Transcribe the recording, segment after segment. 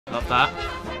Love that.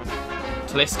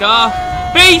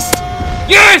 Talisca. Beast!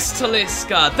 Yes,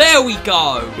 Talisca! There we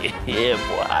go! Yeah,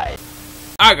 boy.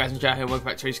 Alright guys, I'm Jack here, welcome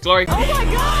back to Reach Glory. Oh my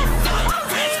god!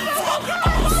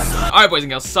 Alright boys and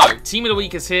girls, so Team of the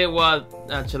Week is here. Well,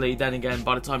 actually, then again,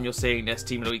 by the time you're seeing this,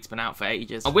 Team of the Week's been out for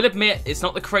ages. I will admit, it's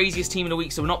not the craziest Team of the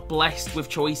Week, so we're not blessed with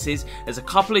choices. There's a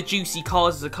couple of juicy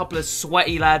cards, there's a couple of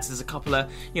sweaty lads, there's a couple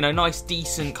of, you know, nice,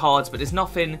 decent cards, but there's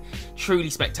nothing truly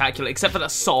spectacular, except for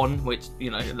that Son, which, you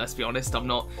know, let's be honest,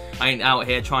 I ain't out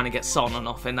here trying to get Son or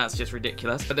nothing, that's just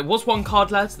ridiculous. But there was one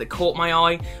card, lads, that caught my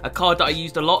eye, a card that I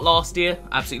used a lot last year.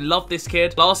 Absolutely love this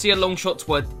kid. Last year, long shots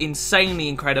were insanely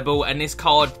incredible, and this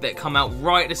card that come out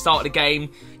right at the start of the game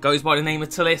goes by the name of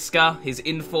Talisca. His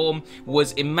inform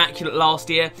was immaculate last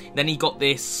year. Then he got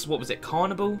this, what was it,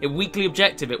 Carnival? A weekly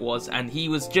objective it was, and he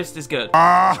was just as good.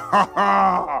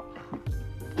 Oh,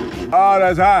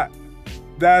 that's hot.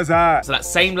 That's hot. So that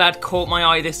same lad caught my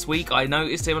eye this week. I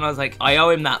noticed him and I was like, I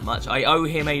owe him that much. I owe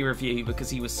him a review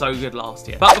because he was so good last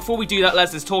year. But before we do that,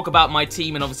 lads, let's talk about my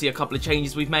team and obviously a couple of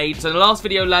changes we've made. So in the last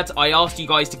video, lads, I asked you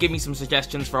guys to give me some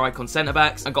suggestions for icon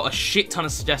centre-backs. I got a shit ton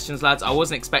of suggestions, lads. I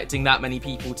wasn't expecting that many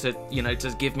people to, you know,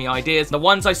 to give me ideas. The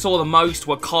ones I saw the most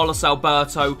were Carlos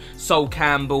Alberto, Sol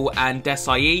Campbell, and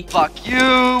Desai. Fuck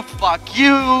you, fuck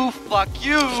you, fuck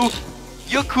you.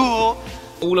 You're cool.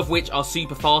 All of which are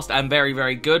super fast and very,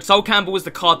 very good. Sol Campbell was the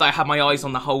card that I had my eyes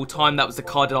on the whole time. That was the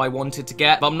card that I wanted to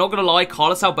get. But I'm not going to lie,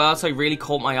 Carlos Alberto really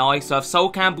caught my eye. So if Sol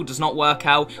Campbell does not work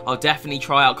out, I'll definitely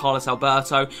try out Carlos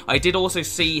Alberto. I did also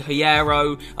see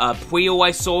Hierro, Puel I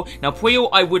saw. Now, Puel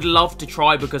I would love to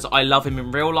try because I love him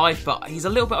in real life, but he's a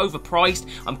little bit overpriced.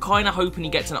 I'm kind of hoping he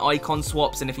gets an icon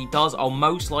swaps, and if he does, I'll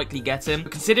most likely get him.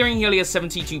 But considering he only has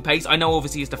 72 pace, I know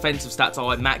obviously his defensive stats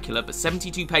are immaculate, but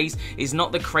 72 pace is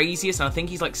not the craziest, and I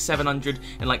think he's like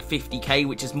 750k,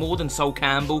 which is more than Sol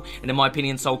Campbell, and in my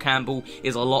opinion, Sol Campbell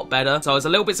is a lot better. So I was a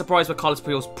little bit surprised with Carlos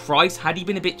Puel's price. Had he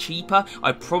been a bit cheaper,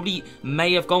 I probably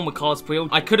may have gone with Carlos Puel.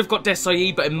 I could have got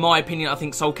Desai, but in my opinion, I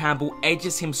think Sol Campbell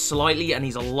edges him slightly, and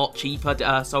he's a lot cheaper,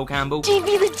 Sol Campbell.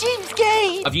 TV the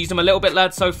cheapskate! I've used him a little bit,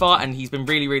 lads, so far, and he's been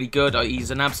really, really good.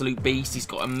 He's an absolute beast. He's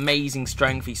got amazing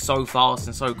strength. He's so fast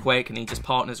and so quick, and he just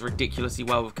partners ridiculously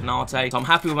well with Canate. So I'm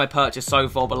happy with my purchase so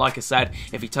far, but like I said,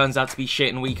 if he turns out to be shit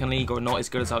in weekend league or not as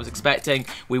good as I was expecting,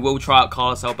 we will try out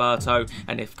Carlos Alberto,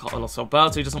 and if Carlos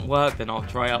Alberto doesn't work, then I'll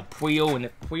try out Puel, and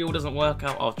if Puel doesn't work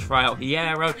out, I'll try out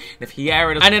Hierro, and if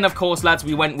Hierro doesn't... And then, of course, lads,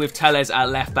 we went with Teles at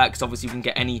left back, because obviously we can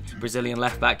get any Brazilian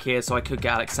left back here, so I could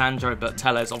get Alexandro, but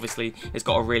Teles obviously has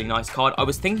got a really nice card. I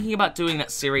was thinking about doing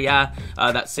that Serie A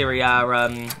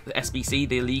SBC,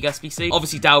 the League SBC.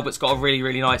 Obviously, Dalbert's got a really,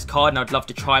 really nice card, and I'd love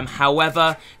to try him.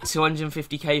 However,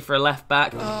 250k for a left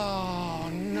back. Oh,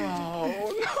 no.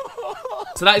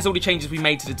 So that is all the changes we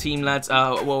made to the team, lads.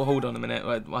 Well, hold on a minute.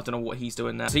 I don't know what he's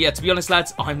doing there. So yeah, to be honest,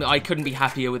 lads, I couldn't be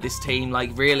happier with this team.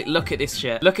 Like, really, look at this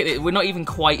shit. Look at it. We're not even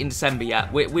quite in December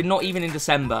yet. We're not even in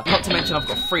December. Not to mention I've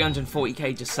got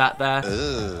 340k just sat there.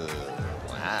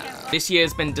 This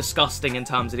year's been disgusting in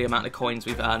terms of the amount of coins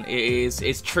we've earned.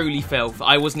 It's truly filth.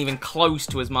 I wasn't even close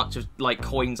to as much of like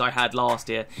coins I had last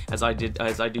year as I do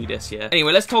this year.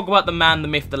 Anyway, let's talk about the man, the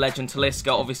myth, the legend,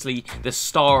 Talisca, obviously the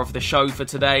star of the show for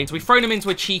today. So we've thrown him into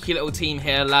a cheeky little team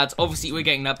here, lads. Obviously, we're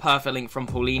getting that perfect link from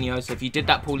Paulinho. So if you did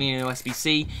that Paulinho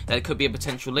SBC, that could be a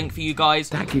potential link for you guys.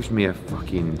 That gives me a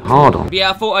fucking hard on. But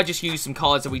yeah, I thought I'd just use some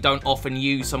cards that we don't often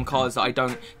use, some cards that I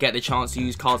don't get the chance to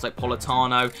use, cards like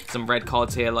Politano, some red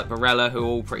cards here like Barella, who are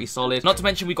all pretty solid. Not to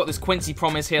mention we've got this Quincy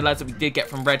Promise here, lads, that we did get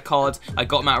from red cards. I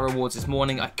got them out of rewards this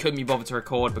morning. I couldn't be bothered to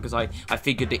record because I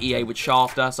figured that EA would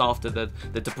shaft us after the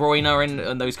De Bruyne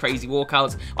and those crazy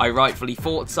walkouts. I rightfully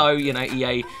thought so. You know,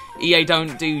 EA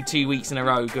don't do 2 weeks in a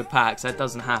row good packs. That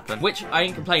doesn't happen. Which, I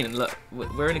ain't complaining. Look,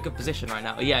 we're in a good position right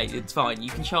now. Yeah, it's fine. You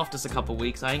can shaft us a couple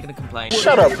weeks. I ain't gonna complain.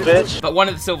 Shut up, bitch. But one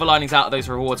of the silver linings out of those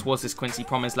rewards was this Quincy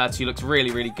Promise, lads, who looks really,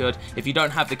 really good. If you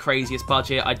don't have the craziest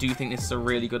budget, I do think this is a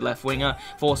really good left winger.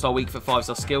 4-star weak for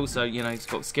 5-star skills, so, you know, he's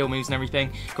got skill moves and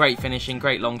everything. Great finishing,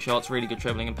 great long shots, really good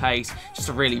dribbling and pace. Just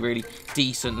a really, really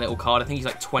decent little card. I think he's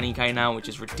like 20k now, which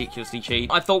is ridiculously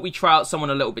cheap. I thought we'd try out someone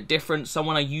a little bit different,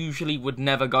 someone I usually would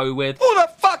never go with. Who the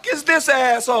fuck is this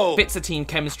asshole? Fits the team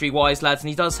chemistry-wise, lads, and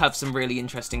he does have some really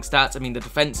interesting stats. I mean, the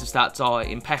defensive stats are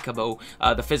impeccable.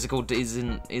 The physical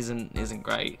isn't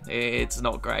great. It's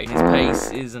not great. His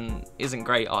pace isn't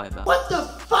great either. What the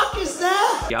fuck is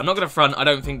that? Yeah, I'm not gonna front. I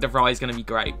don't think De Vrij is gonna be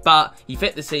great, but he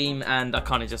fit the team, and I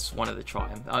kind of just wanted to try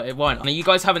him. Why not? Now, you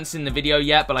guys haven't seen the video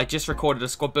yet, but I just recorded a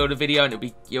squad builder video, and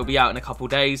it'll be out in a couple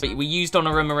days. But we used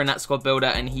Donnarumma in that squad builder,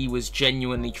 and he was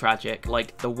genuinely tragic.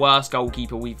 Like, the worst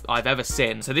goalkeeper I've ever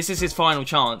seen. So this is his final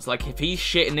chance. Like, if he's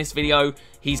shit in this video,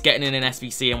 he's getting in an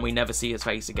SVC and we never see his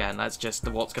face again. That's just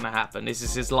what's going to happen. This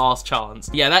is his last chance.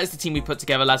 Yeah, that is the team we put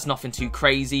together, lads. Nothing too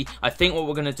crazy. I think what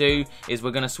we're going to do is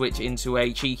we're going to switch into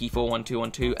a cheeky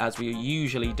 4-1-2-1-2 as we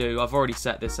usually do. I've already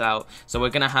set this out. So we're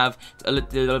going to have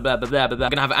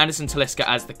Anderson Talisca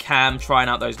as the cam, trying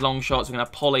out those long shots. We're going to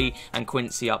have Polly and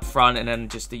Quincy up front, and then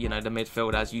just the, you know, the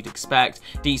midfield as you'd expect.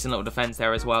 Decent little defense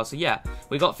there as well. So yeah,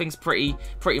 we got things pretty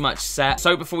much set.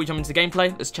 So before we jump into the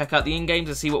gameplay, let's check out the in-games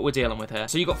and see what we're dealing with here.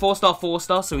 So you got 4-star,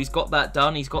 4-star, so he's got that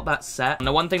done. He's got that set. And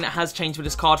the one thing that has changed with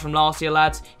this card from last year,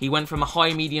 lads, he went from a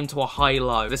high medium to a high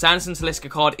low. This Anderson Talisca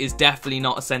card is definitely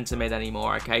not a centre mid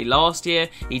anymore, okay? Last year,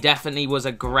 he definitely was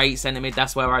a great centre mid.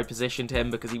 That's where I positioned him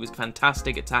because he was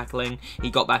fantastic at tackling. He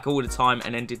got back all the time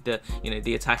and then did the, you know,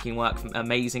 the attacking work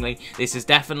amazingly. This is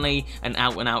definitely an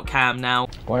out-and-out cam now.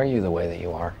 Why are you the way that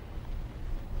you are?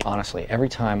 Honestly, every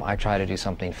time I try to do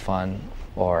something fun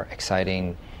or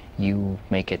exciting, you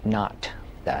make it not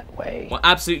that way. What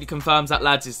absolutely confirms that,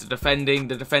 lads, is the defending.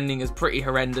 The defending is pretty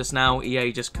horrendous now.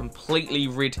 EA just completely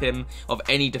rid him of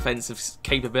any defensive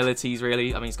capabilities,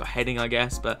 really. I mean, he's got heading, I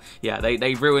guess, but yeah,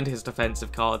 they ruined his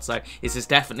defensive card, so this is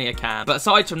definitely a cam. But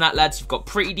aside from that, lads, you've got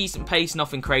pretty decent pace,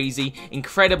 nothing crazy.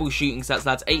 Incredible shooting stats,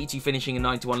 lads. 82 finishing and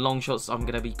 91 long shots. I'm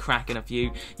going to be cracking a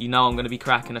few. You know I'm going to be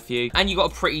cracking a few. And you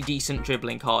got a pretty decent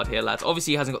dribbling card here, lads.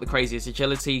 Obviously, he hasn't got the craziest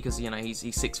agility because, you know, he's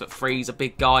 6'3", he's a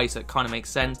big guy, so it kind of makes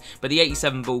sense. But the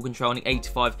 87 ball control and the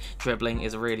 85 dribbling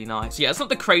is really nice. Yeah, it's not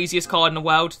the craziest card in the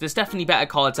world. There's definitely better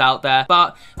cards out there,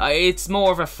 but it's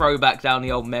more of a throwback down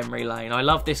the old memory lane. I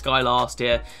loved this guy last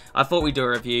year. I thought we'd do a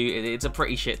review. It's a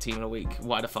pretty shit team of the week.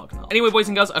 Why the fuck not? Anyway, boys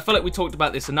and girls, I feel like we talked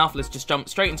about this enough. Let's just jump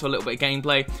straight into a little bit of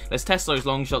gameplay. Let's test those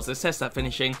long shots. Let's test that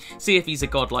finishing. See if he's a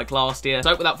god like last year.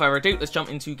 So without further ado, let's jump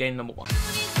into game number 1.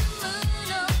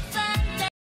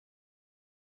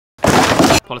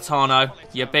 Politano,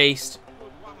 you beast.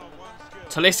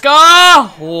 Talisca!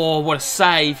 Oh, what a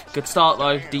save. Good start,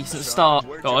 though. Decent start.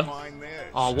 Go on.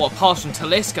 Oh, what a pass from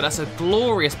Talisca. That's a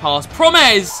glorious pass.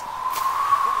 Promes!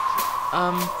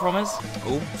 Promes.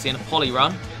 Oh, seeing a poly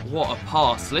run. What a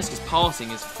pass. Talisca's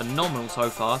passing is phenomenal so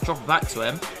far. Drop it back to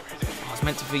him. Oh, it's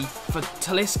meant to be for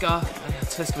Talisca.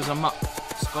 Talisca was a muck.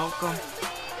 Go on.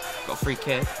 Got a free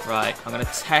kick. Right, I'm going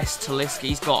to test Talisca.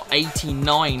 He's got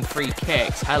 89 free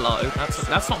kicks. Hello.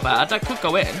 That's not bad. That could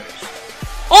go in.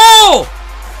 Oh!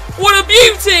 What a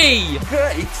beauty!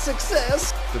 Great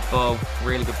success. Good ball.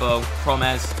 Really good ball.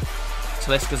 Promes.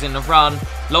 Talisca's in the run.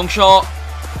 Long shot.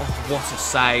 Oh, what a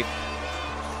save.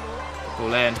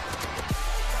 Ball in.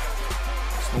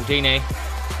 Smaldini.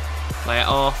 Play it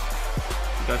off.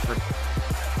 Go for it.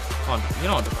 Come on. You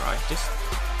know what to do, right? Just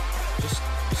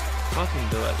fucking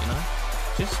do it, you know?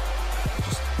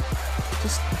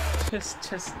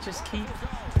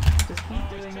 Just keep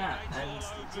doing that, and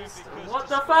just, what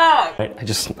the fuck?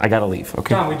 Right, I gotta leave,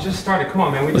 okay? John, we just started, come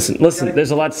on, man. Listen,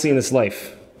 there's a lot to see in this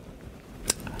life.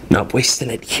 Not wasting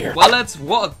it here. Well, lads,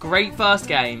 what a great first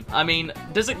game. I mean,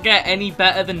 does it get any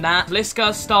better than that?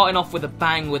 Talisca starting off with a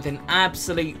bang with an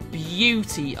absolute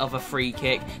beauty of a free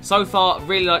kick. So far,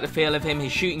 really like the feel of him.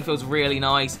 His shooting feels really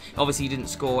nice. Obviously, he didn't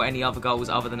score any other goals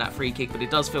other than that free kick, but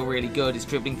it does feel really good. His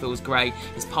dribbling feels great.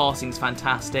 His passing's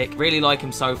fantastic. Really like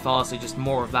him so far, so just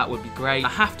more of that would be great. I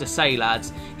have to say,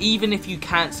 lads, even if you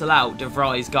cancel out De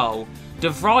Vrij's goal, De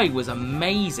Vrij was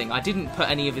amazing. I didn't put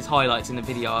any of his highlights in the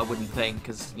video, I wouldn't think,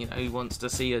 because, you know, who wants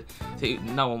to see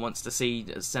no one wants to see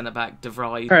centre-back De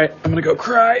Vrij. Alright, I'm gonna go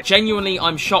cry. Genuinely,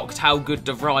 I'm shocked how good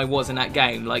De Vrij was in that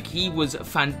game. Like, he was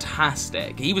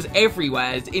fantastic. He was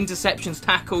everywhere. His interceptions,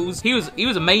 tackles. He was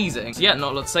amazing. So yeah,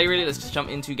 not a lot to say really. Let's just jump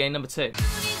into game number 2.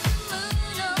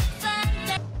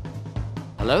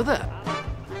 Hello there.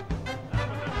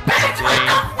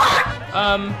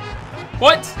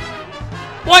 What?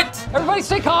 What? Everybody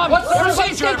stay calm. What's the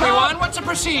procedure, everyone? What's the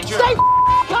procedure? Stay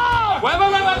calm. Wait.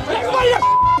 Everybody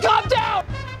calm down.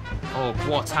 Oh,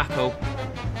 what a tackle.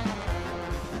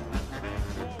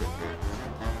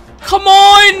 Come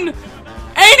on!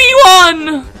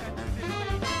 Anyone!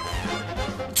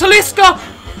 Talisca!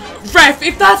 Ref,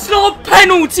 if that's not a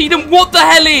penalty, then what the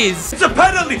hell is? It's a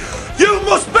penalty! You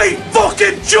must be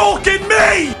fucking joking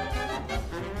me!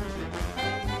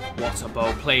 What a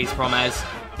ball, please, Promes.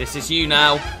 This is you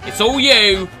now. It's all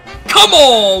you. Come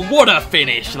on! What a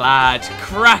finish, lad.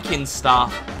 Cracking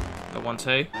stuff. Got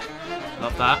 1-2.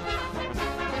 Love that.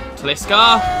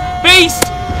 Talisca. Beast!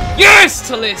 Yes,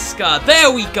 Talisca!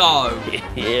 There we go!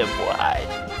 Yeah, boy.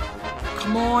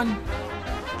 Come on.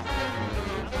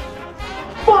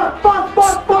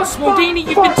 Smaldini,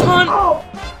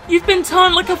 you've been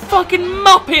turned like a fucking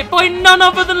muppet by none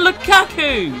other than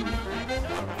Lukaku!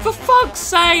 For fuck's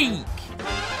sake!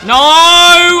 No!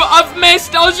 I've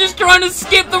missed! I was just trying to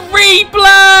skip the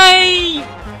replay!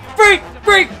 Frick!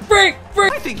 Frick! Frick!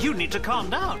 Frick! I think you need to calm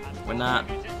down. Win that.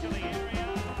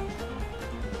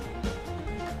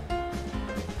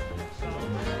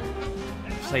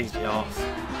 Please be off.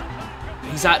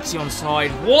 He's actually onside.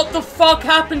 What the fuck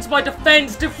happened to my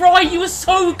defense? De Vrij, you were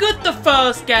so good the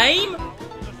first game!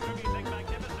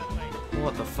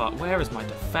 What the fuck? Where is my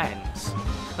defense?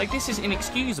 Like, this is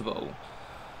inexcusable.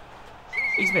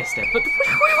 He's missed it, but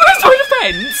where's my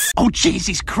defense? Oh, jeez,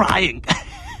 he's crying.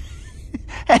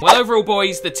 Well, overall,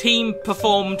 boys, the team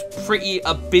performed pretty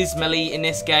abysmally in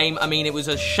this game. I mean, it was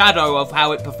a shadow of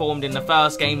how it performed in the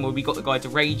first game where we got the guy to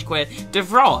rage quit. De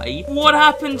Vrij? What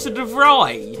happened to De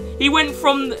Vrij? He went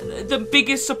from the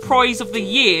biggest surprise of the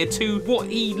year to what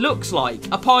he looks like,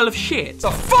 a pile of shit.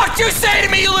 The fuck you say to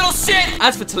me, you little shit?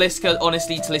 As for Talisca,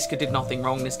 honestly, Talisca did nothing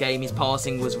wrong this game. His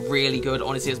passing was really good.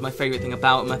 Honestly, it's my favourite thing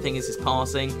about him. I think is his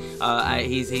passing.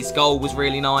 His goal was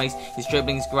really nice. His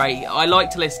dribbling is great. I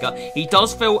like Talisca. He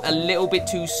does feel a little bit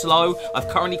too slow. I've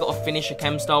currently got a finisher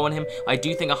chem style on him. I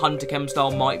do think a hunter chem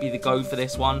style might be the go for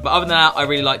this one. But other than that, I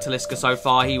really like Talisca so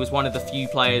far. He was one of the few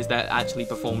players that actually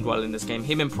performed well in this game.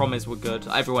 Him and Promise were good.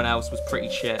 Everyone else was pretty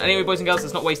shit. Anyway, boys and girls,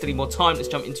 let's not waste any more time. Let's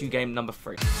jump into game number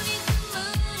 3.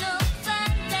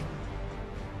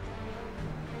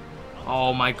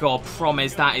 Oh my god,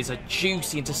 Promise, that is a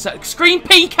juicy intercept. Screen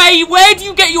PK, where do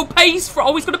you get your pace from?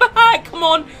 Oh, he's got a back. Come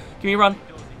on. Give me a run.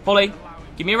 Polly,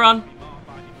 give me a run.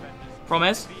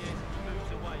 Promise.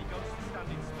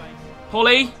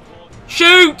 Polly,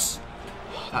 shoot!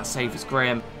 Oh, that save is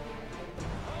grim.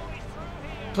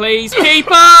 Please,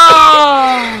 keeper!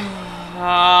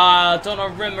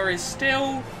 Donnarumma is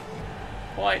still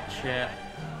quite shit.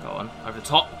 Go on, over the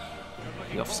top.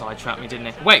 He offside trapped me, didn't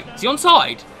he? Wait, is he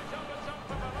onside?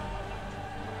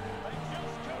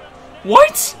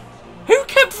 What? Who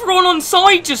kept Ron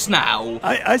onside just now?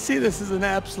 I see this as an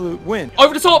absolute win.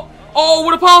 Over the top. Oh,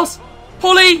 what a pass.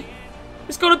 Polly.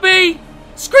 It's got to be.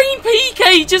 Screen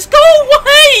PK. Just go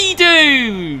away,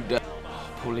 dude.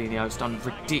 Oh, Paulinho's done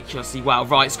ridiculously well.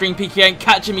 Right, screen PK ain't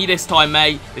catching me this time,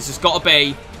 mate. This has got to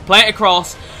be. Play it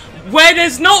across. Where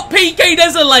there's not PK,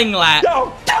 there's a Lenglet.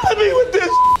 Yo, killing me with this.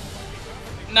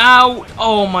 Now,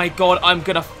 oh my god, I'm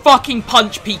gonna fucking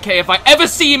punch PK if I ever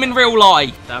see him in real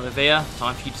life. David Villa,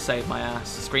 time for you to save my ass.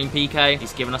 Screen PK,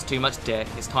 he's giving us too much dick.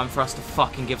 It's time for us to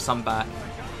fucking give some back.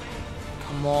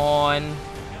 Come on.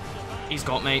 He's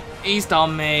got me. He's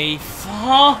done me.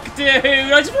 Fuck, dude.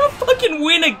 I just want to fucking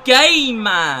win a game,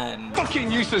 man. Fucking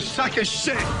useless sack of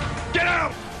shit. Get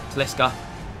out. Talisca,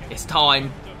 it's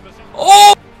time.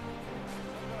 Oh!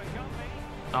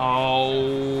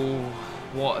 Oh...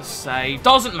 What a save.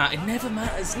 Doesn't matter. It never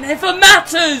matters. Never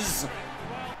matters!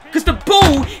 Because the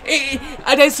ball,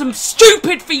 there's some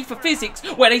stupid FIFA physics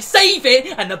where they save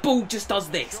it and the ball just does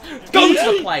this. Go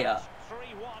to the player.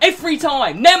 Every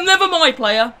time. Never my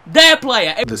player. Their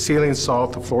player. The ceiling's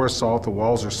salt, the floor is salt, the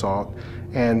walls are salt,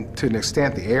 and to an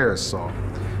extent the air is salt.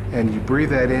 And you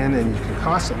breathe that in and you can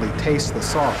constantly taste the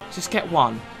salt. Just get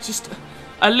one. Just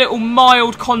a little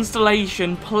mild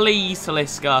constellation, please,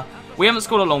 Talisca. We haven't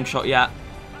scored a long shot yet.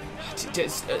 Ter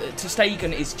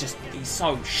Stegen is just, he's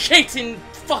so shitting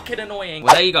fucking annoying.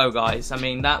 Well, there you go, guys. I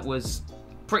mean, that was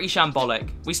pretty shambolic.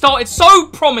 We started so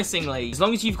promisingly. As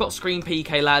long as you've got screen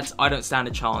PK, lads, I don't stand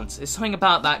a chance. There's something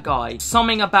about that guy.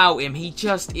 Something about him. He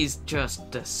just is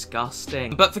just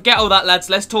disgusting. But forget all that, lads.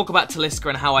 Let's talk about Talisca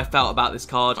and how I felt about this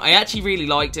card. I actually really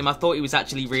liked him. I thought he was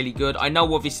actually really good. I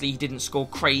know, obviously, he didn't score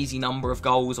crazy number of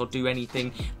goals or do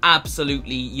anything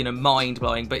absolutely, you know,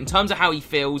 mind-blowing. But in terms of how he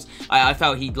feels, I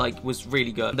felt he, like, was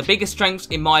really good. The biggest strengths,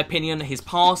 in my opinion, his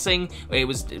passing. It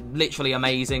was literally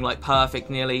amazing, like, perfect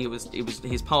nearly.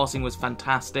 His passing was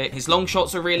fantastic. His long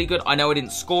shots are really good. I know I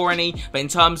didn't score any, but in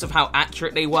terms of how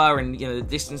accurate they were and, you know, the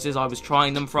distances I was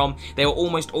trying them from, they were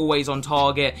almost always on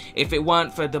target. If it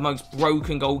weren't for the most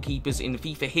broken goalkeepers in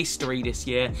FIFA history this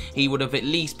year, he would have at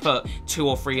least put 2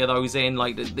 or 3 of those in,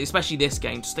 like, especially this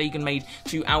game. Stegen made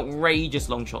 2 outrageous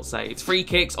long shot saves. Free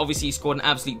kicks, obviously he scored an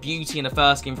absolute beauty in the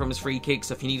first game from his free kicks,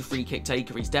 so if you need a free kick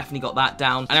taker, he's definitely got that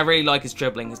down. And I really like his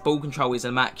dribbling. His ball control is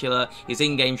immaculate. His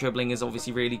in-game dribbling is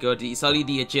obviously really good. It's only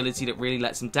the agility that really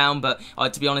lets him down, but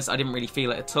to be honest, I didn't really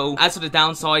feel it at all. As for the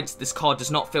downsides, this card does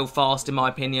not feel fast in my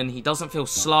opinion. He doesn't feel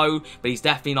slow, but he's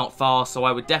definitely not fast, so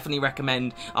I would definitely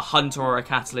recommend a Hunter or a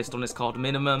Catalyst on this card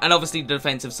minimum. And obviously the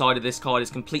defensive side of this card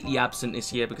is completely absent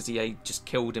this year because he just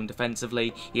killed him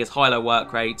defensively. He has high-low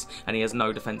work rates and he has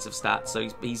no defensive stats, so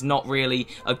he's not really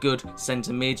a good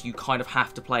centre mid. You kind of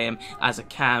have to play him as a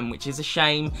cam, which is a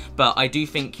shame, but I do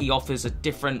think he offers a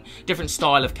different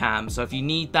style of cam. So if you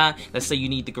need that, let's say you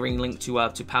need the green link to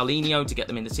Paulinho to get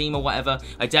them in the team or whatever.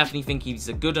 I definitely think he's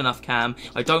a good enough cam.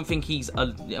 I don't think he's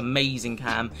an amazing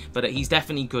cam, but he's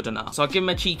definitely good enough. So I'll give him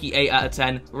a cheeky 8 out of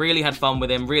 10. Really had fun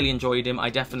with him, really enjoyed him. I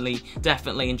definitely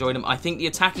enjoyed him. I think the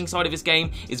attacking side of his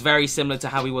game is very similar to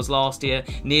how he was last year,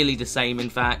 nearly the same in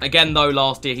fact. Again though,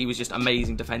 last year he was just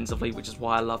amazing defensively, which is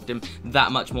why I loved him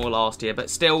that much more last year, but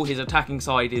still his attacking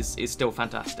side is still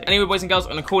fantastic. Anyway, boys and girls,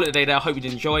 I'm gonna call it a day there. I hope you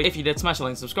did enjoy. If you did, smash the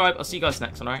like and subscribe. I'll see you guys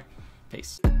next one, alright?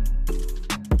 Peace.